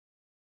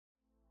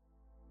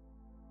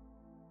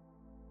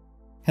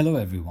Hello,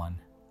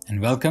 everyone, and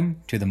welcome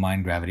to the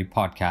Mind Gravity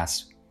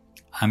Podcast.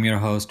 I'm your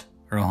host,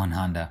 Rohan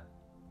Handa.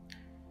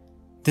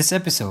 This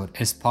episode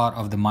is part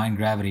of the Mind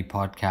Gravity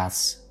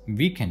Podcast's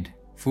Weekend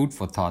Food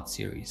for Thought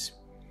series.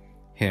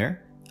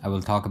 Here, I will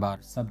talk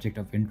about a subject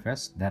of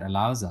interest that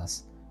allows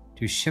us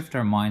to shift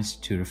our minds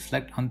to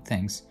reflect on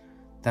things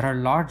that are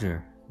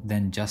larger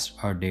than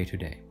just our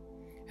day-to-day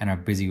and our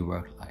busy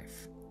work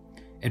life.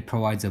 It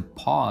provides a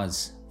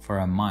pause for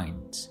our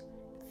minds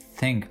to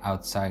think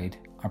outside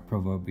our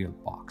proverbial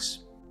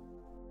box.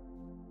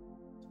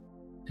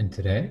 And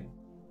today,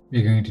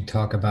 we're going to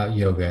talk about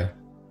yoga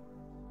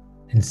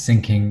and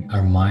syncing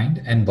our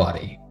mind and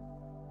body.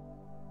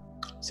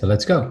 So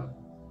let's go.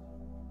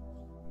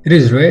 It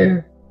is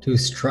rare to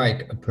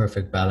strike a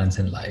perfect balance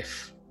in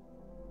life.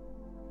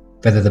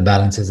 Whether the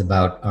balance is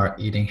about our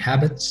eating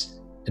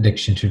habits,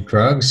 addiction to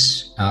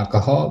drugs,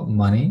 alcohol,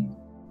 money,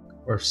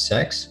 or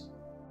sex,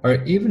 or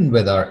even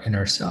with our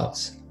inner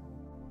selves.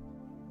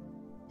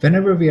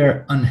 Whenever we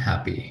are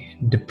unhappy,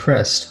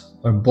 depressed,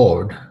 or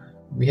bored,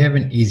 we have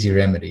an easy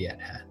remedy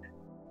at hand: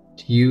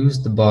 to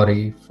use the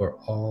body for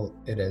all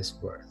it is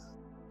worth.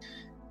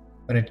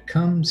 When it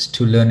comes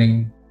to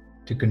learning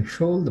to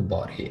control the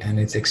body and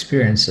its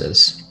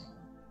experiences,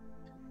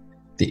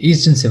 the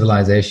Eastern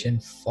civilization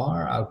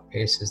far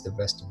outpaces the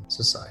Western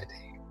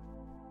society.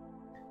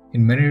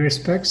 In many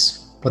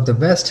respects, what the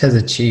West has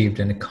achieved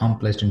and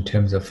accomplished in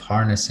terms of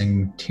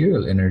harnessing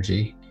material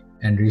energy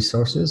and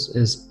resources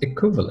is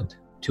equivalent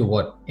to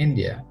what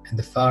India and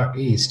the Far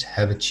East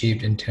have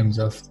achieved in terms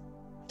of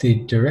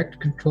the direct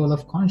control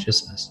of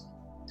consciousness.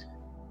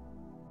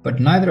 But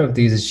neither of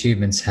these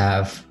achievements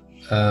have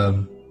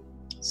a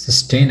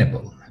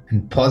sustainable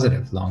and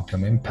positive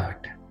long-term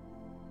impact.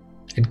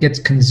 It gets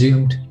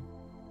consumed,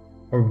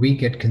 or we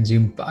get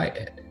consumed by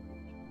it.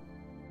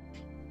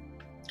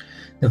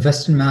 The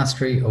Western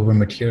mastery over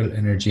material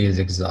energy is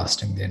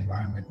exhausting the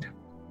environment,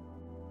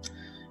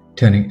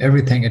 turning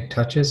everything it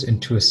touches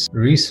into a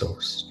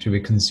resource to be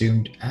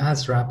consumed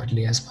as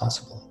rapidly as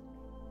possible.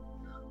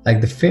 Like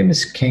the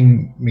famous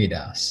King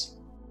Midas,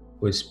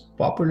 who is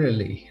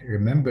popularly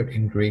remembered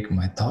in Greek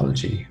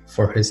mythology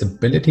for his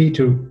ability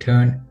to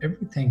turn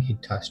everything he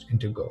touched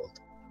into gold,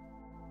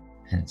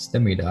 hence the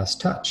Midas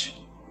touch.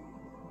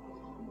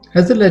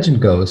 As the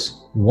legend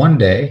goes, one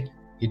day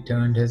he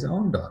turned his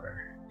own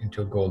daughter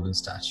into a golden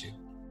statue.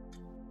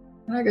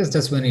 And I guess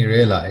that's when he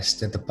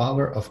realized that the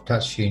power of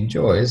touch he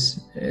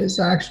enjoys is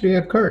actually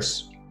a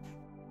curse.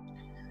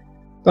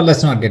 But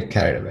let's not get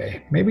carried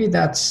away. Maybe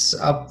that's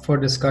up for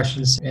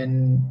discussions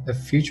in a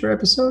future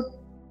episode.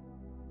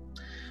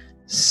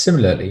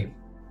 Similarly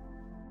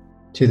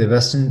to the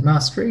Western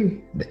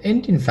mastery, the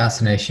Indian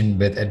fascination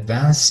with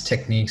advanced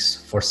techniques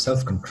for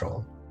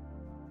self-control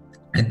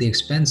at the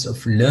expense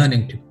of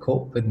learning to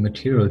cope with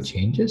material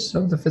changes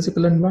of the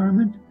physical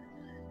environment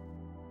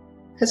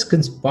has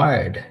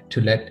conspired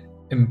to let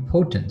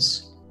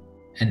impotence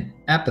and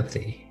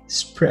apathy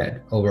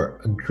spread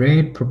over a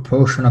great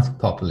proportion of the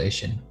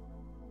population,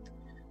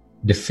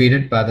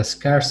 defeated by the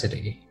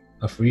scarcity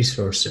of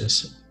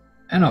resources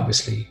and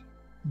obviously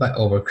by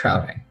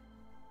overcrowding.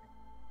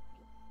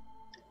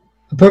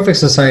 A perfect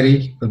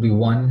society will be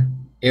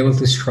one able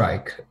to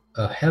strike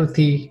a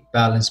healthy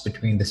balance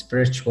between the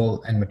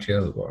spiritual and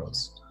material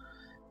worlds.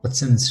 But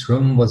since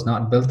Rome was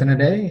not built in a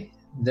day,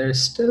 there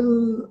is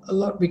still a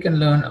lot we can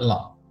learn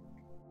along.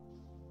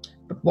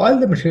 But while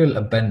the material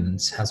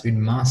abundance has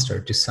been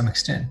mastered to some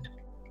extent,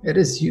 it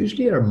is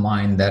usually our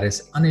mind that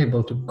is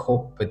unable to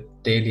cope with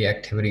daily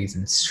activities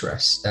and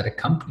stress that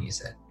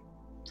accompanies it.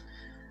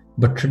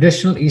 But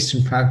traditional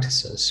Eastern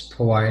practices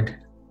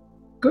provide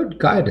good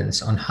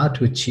guidance on how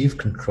to achieve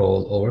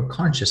control over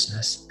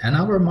consciousness and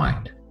our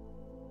mind.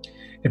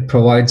 It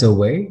provides a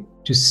way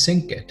to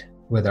sync it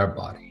with our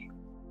body.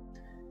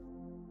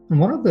 And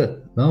one of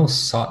the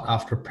most sought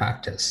after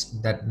practice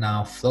that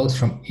now flows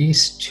from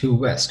east to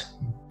west,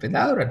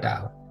 without a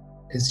doubt,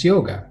 is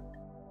yoga.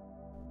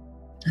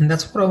 And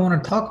that's what I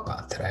want to talk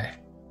about today.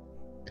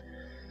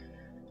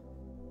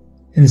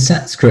 In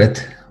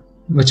Sanskrit,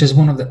 which is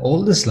one of the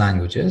oldest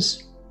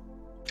languages,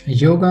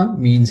 yoga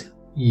means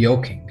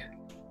yoking,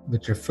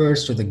 which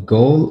refers to the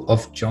goal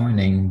of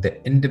joining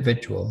the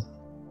individual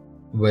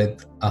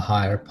with a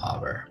higher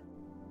power,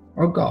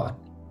 or God,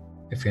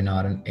 if you're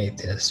not an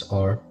atheist,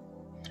 or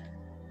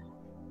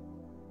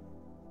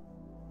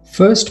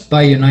first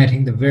by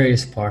uniting the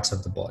various parts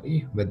of the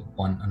body with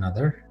one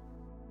another,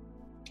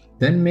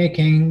 then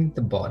making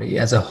the body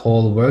as a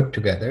whole work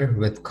together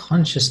with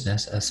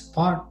consciousness as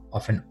part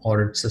of an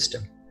ordered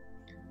system.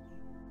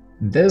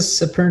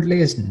 This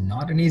apparently is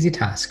not an easy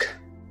task.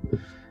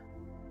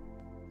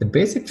 The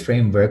basic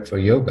framework for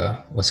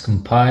yoga was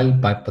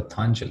compiled by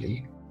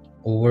Patanjali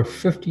over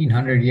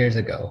 1500 years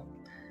ago.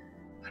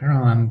 I don't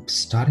know, I'm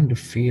starting to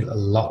feel a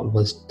lot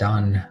was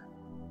done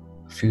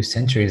a few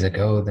centuries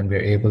ago than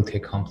we're able to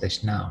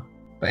accomplish now.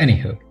 But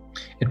anywho,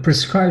 it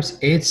prescribes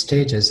 8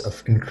 stages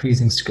of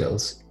increasing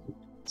skills.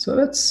 So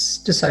let's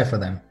decipher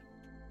them.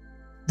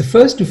 The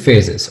first 2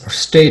 phases or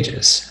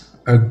stages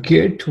are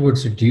geared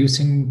towards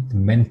reducing the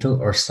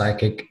mental or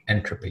psychic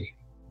entropy,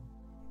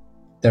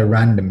 the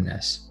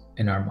randomness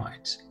in our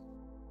minds.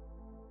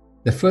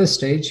 The first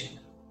stage,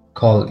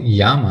 called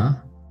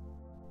Yama,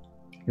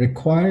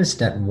 requires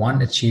that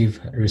one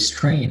achieve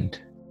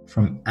restraint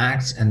from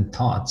acts and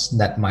thoughts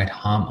that might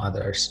harm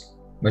others,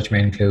 which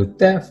may include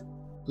theft,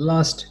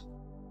 lust,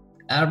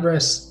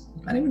 avarice,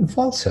 and even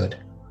falsehood.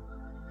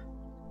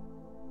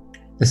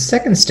 The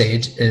second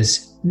stage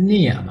is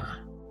Niyama,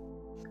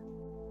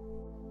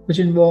 which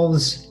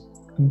involves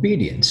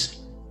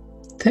obedience.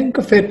 Think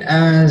of it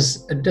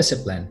as a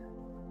discipline,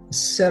 a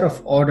set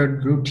of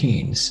ordered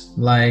routines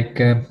like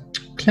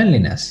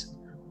cleanliness,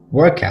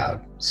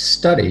 workout,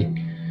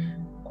 study,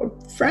 or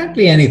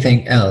frankly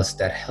anything else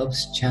that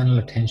helps channel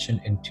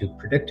attention into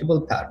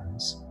predictable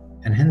patterns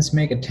and hence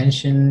make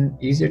attention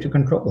easier to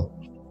control.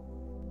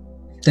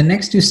 The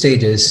next two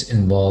stages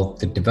involve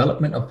the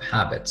development of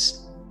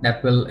habits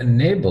that will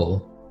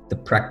enable the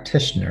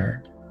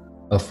practitioner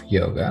of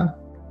yoga,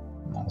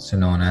 also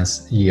known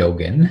as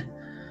yogin,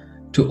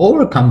 to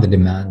overcome the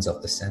demands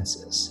of the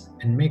senses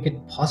and make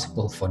it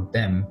possible for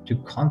them to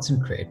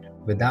concentrate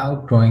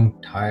without growing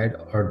tired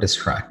or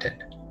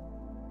distracted.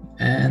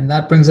 And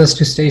that brings us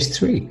to stage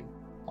 3,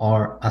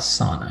 or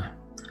asana,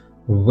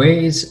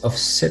 ways of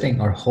sitting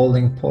or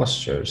holding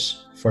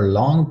postures for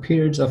long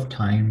periods of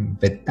time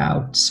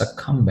without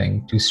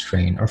succumbing to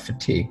strain or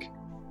fatigue,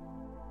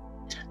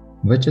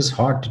 which is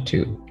hard to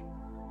do.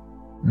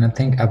 And I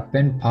think I've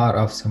been part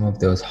of some of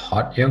those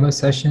hot yoga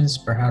sessions.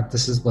 Perhaps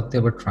this is what they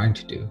were trying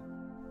to do.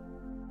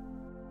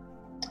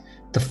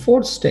 The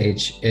fourth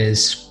stage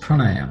is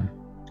pranayama,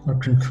 or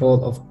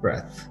control of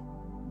breath,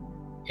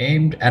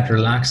 aimed at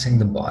relaxing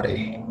the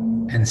body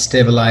and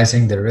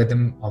stabilizing the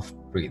rhythm of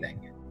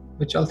breathing,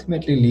 which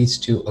ultimately leads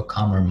to a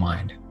calmer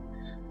mind,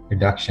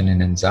 reduction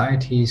in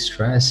anxiety,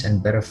 stress,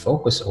 and better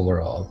focus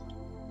overall,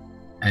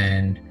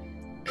 and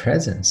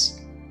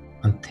presence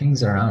on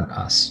things around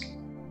us.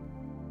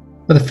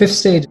 But the fifth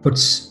stage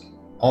puts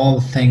all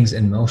things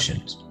in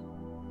motion.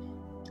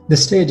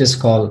 This stage is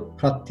called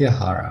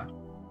pratyahara,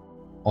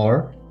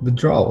 or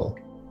withdrawal.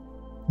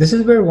 This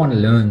is where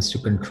one learns to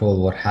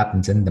control what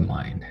happens in the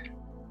mind.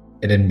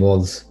 It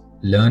involves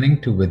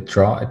learning to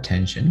withdraw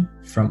attention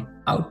from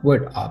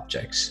outward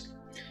objects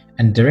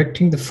and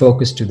directing the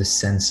focus to the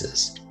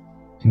senses,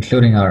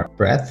 including our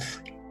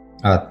breath,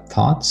 our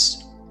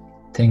thoughts,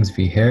 things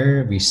we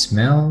hear, we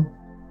smell,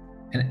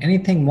 and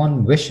anything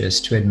one wishes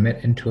to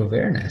admit into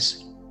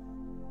awareness.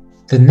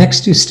 The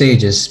next two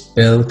stages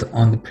build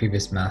on the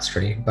previous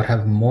mastery but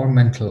have more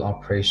mental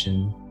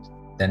operation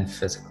than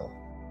physical.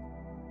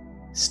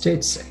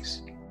 Stage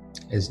 6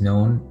 is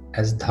known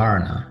as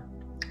dharana,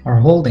 or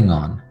holding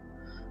on,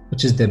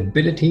 which is the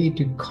ability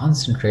to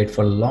concentrate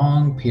for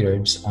long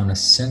periods on a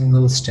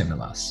single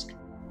stimulus.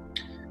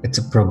 It's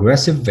a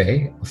progressive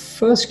way of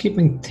first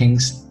keeping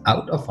things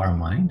out of our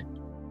mind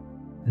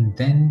and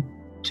then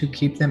to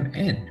keep them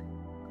in,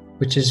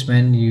 which is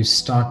when you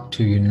start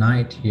to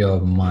unite your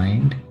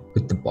mind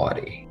with the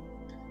body.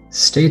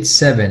 Stage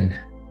 7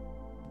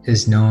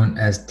 is known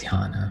as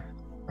dhyana,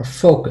 or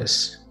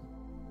focus,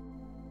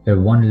 where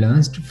one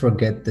learns to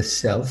forget the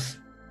self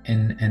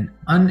in an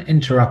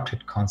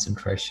uninterrupted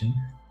concentration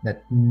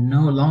that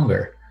no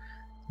longer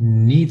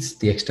needs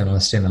the external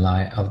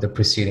stimuli of the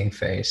preceding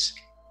phase.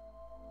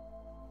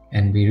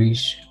 And we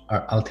reach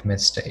our ultimate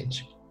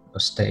stage, or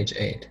stage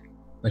 8,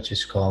 which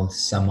is called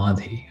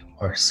samadhi,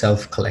 or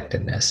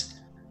self-collectedness,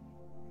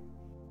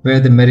 where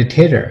the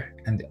meditator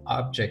and the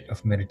object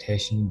of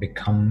meditation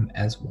become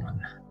as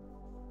one.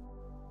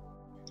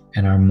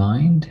 And our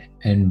mind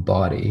and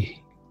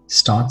body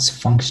starts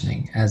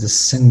functioning as a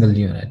single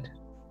unit.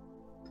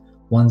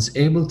 One's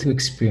able to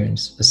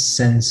experience a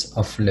sense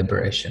of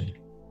liberation.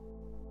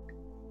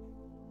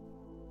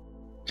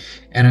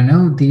 And I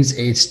know these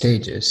 8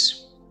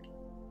 stages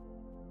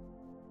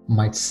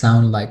might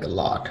sound like a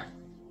lot.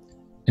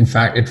 In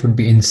fact, it would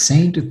be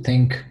insane to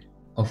think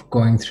of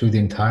going through the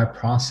entire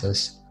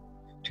process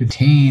to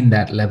attain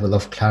that level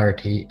of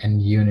clarity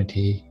and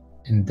unity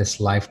in this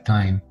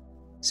lifetime,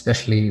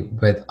 especially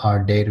with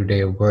our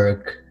day-to-day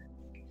work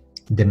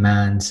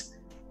demands,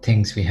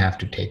 things we have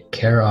to take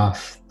care of,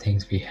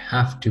 things we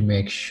have to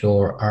make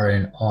sure are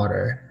in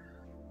order.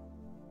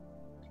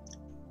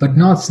 But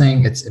not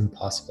saying it's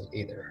impossible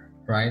either,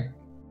 right?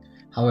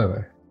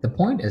 However, the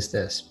point is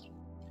this.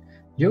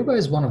 Yoga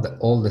is one of the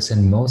oldest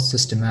and most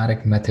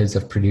systematic methods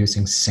of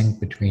producing sync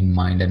between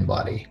mind and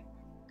body,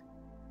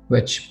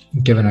 which,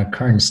 given our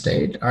current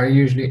state, are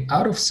usually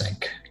out of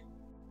sync,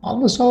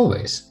 almost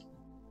always.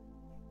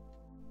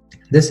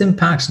 This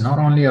impacts not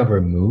only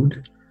our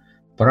mood,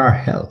 but our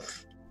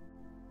health,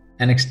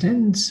 and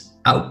extends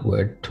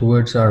outward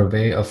towards our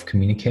way of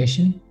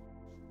communication,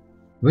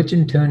 which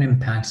in turn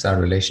impacts our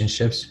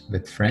relationships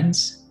with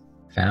friends,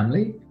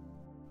 family,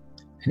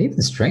 and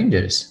even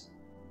strangers.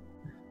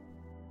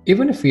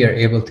 Even if we are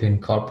able to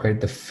incorporate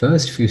the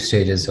first few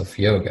stages of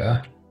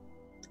yoga,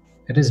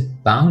 it is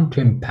bound to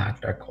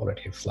impact our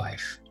quality of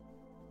life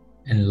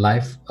and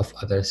life of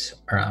others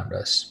around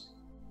us.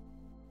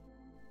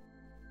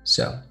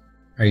 So,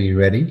 are you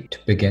ready to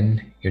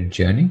begin your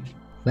journey?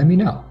 Let me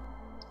know.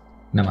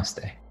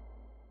 Namaste.